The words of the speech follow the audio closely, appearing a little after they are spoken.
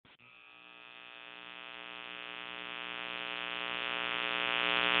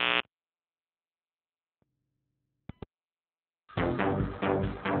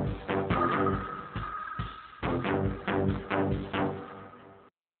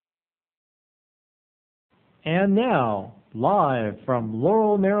And now, live from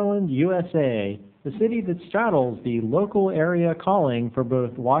Laurel, Maryland, USA, the city that straddles the local area calling for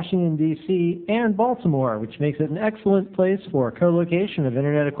both Washington, D.C. and Baltimore, which makes it an excellent place for co-location of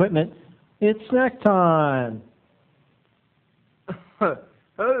internet equipment, it's snack time!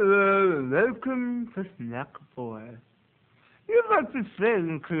 Hello, welcome to Snackboy. You might be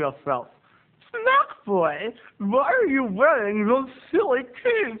saying to yourself, Snackboy, why are you wearing those silly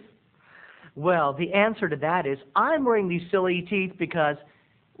teeth? Well, the answer to that is I'm wearing these silly teeth because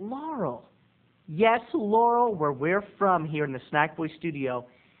Laurel, yes, Laurel, where we're from here in the Snackboy studio,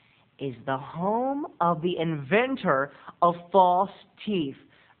 is the home of the inventor of false teeth,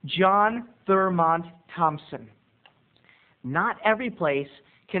 John Thurmont Thompson. Not every place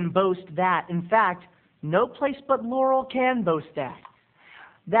can boast that. In fact, no place but Laurel can boast that.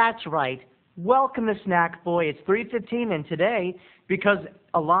 That's right. Welcome to Snackboy. It's 3:15, and today, because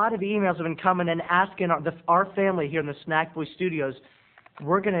a lot of emails have been coming and asking our family here in the Snackboy studios,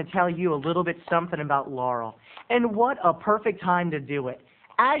 we're going to tell you a little bit something about Laurel. And what a perfect time to do it.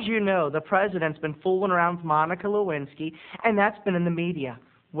 As you know, the president's been fooling around with Monica Lewinsky, and that's been in the media.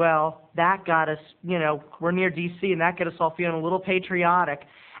 Well, that got us, we're near D.C., and that got us all feeling a little patriotic.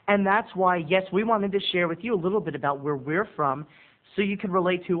 And that's why, yes, we wanted to share with you a little bit about where we're from so you can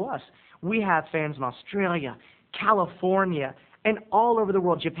relate to us. We have fans in Australia, California, and all over the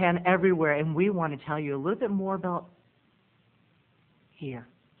world, Japan, everywhere, and we want to tell you a little bit more about here.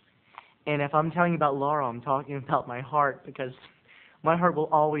 And if I'm telling you about Laurel, I'm talking about my heart, because my heart will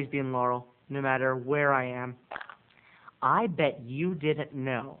always be in Laurel, no matter where I am. I bet you didn't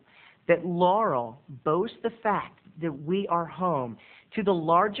know that Laurel boasts the fact that we are home to the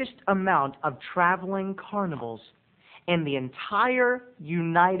largest amount of traveling carnivals in the entire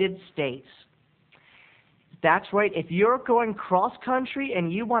United States. That's right. If you're going cross-country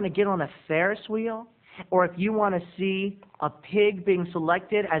and you want to get on a Ferris wheel, or if you want to see a pig being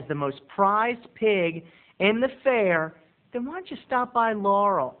selected as the most prized pig in the fair, then why don't you stop by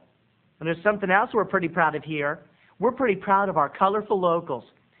Laurel? And there's something else we're pretty proud of here. We're pretty proud of our colorful locals.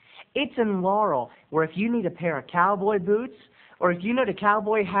 It's in Laurel, where if you need a pair of cowboy boots, or if you need a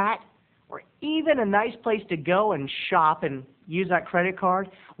cowboy hat, or even a nice place to go and shop and use that credit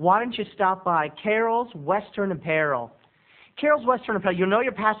card, why don't you stop by Carol's Western Apparel? Carol's Western Apparel, you'll know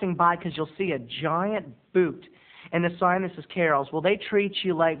you're passing by because you'll see a giant boot and the sign that says Carol's. Well, they treat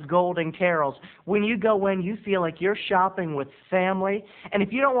you like golden Carol's. When you go in, you feel like you're shopping with family. And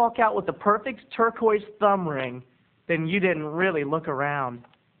if you don't walk out with the perfect turquoise thumb ring, then you didn't really look around.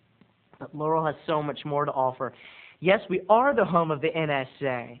 But Laurel has so much more to offer. Yes, we are the home of the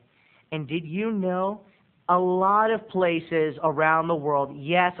NSA. And did you know a lot of places around the world,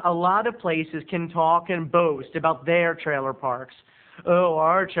 yes, a lot of places can talk and boast about their trailer parks. Oh,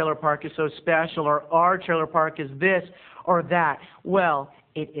 our trailer park is so special, or our trailer park is this or that. Well,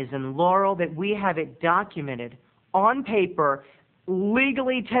 it is in Laurel that we have it documented on paper,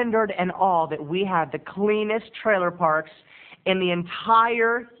 legally tendered and all, that we have the cleanest trailer parks in the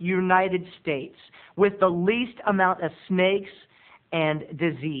entire United States with the least amount of snakes and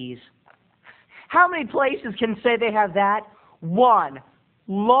disease. How many places can say they have that? One,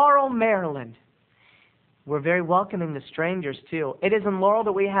 Laurel, Maryland. We're very welcoming to strangers, too. It is in Laurel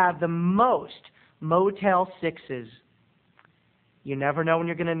that we have the most Motel 6s. You never know when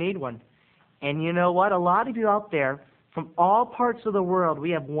you're going to need one. And you know what? A lot of you out there, from all parts of the world,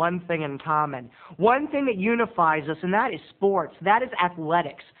 we have one thing in common. One thing that unifies us, and that is sports. That is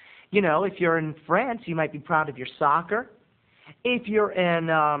athletics. You know, if you're in France, you might be proud of your soccer. If you're in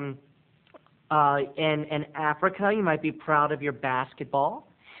Africa, you might be proud of your basketball.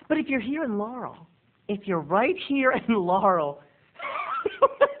 But if you're here in Laurel, if you're right here in Laurel,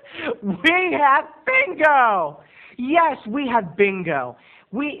 we have bingo! Yes, we have bingo.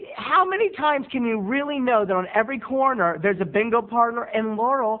 How many times can you really know that on every corner there's a bingo parlor? In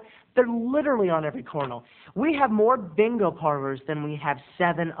Laurel, they're literally on every corner. We have more bingo parlors than we have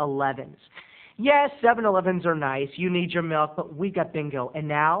 7-Elevens. Yes, 7-Elevens are nice. You need your milk, but we got bingo. And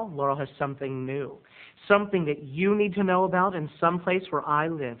now Laurel has something new, something that you need to know about in some place where I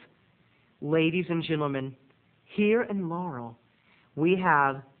live. Ladies and gentlemen, here in Laurel, we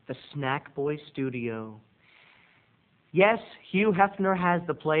have the Snackboy Studio. Yes, Hugh Hefner has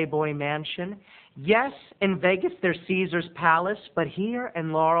the Playboy Mansion. Yes, in Vegas there's Caesar's Palace, but here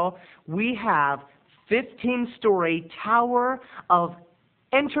in Laurel we have 15-story tower of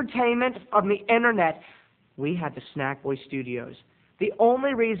entertainment on the internet. We have the Snackboy Studios. The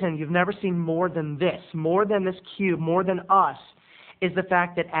only reason you've never seen more than this cube, more than us, is the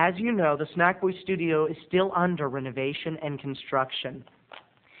fact that, as you know, the Snackboy Studio is still under renovation and construction.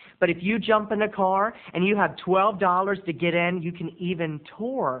 But if you jump in a car and you have $12 to get in, you can even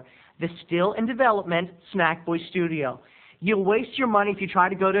tour the still in development Snackboy Studio. You'll waste your money if you try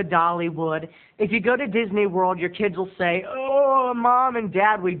to go to Dollywood. If you go to Disney World, your kids will say, "Oh, Mom and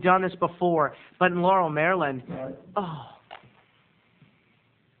Dad, we've done this before." But in Laurel, Maryland, oh.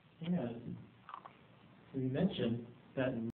 Yeah. We mentioned that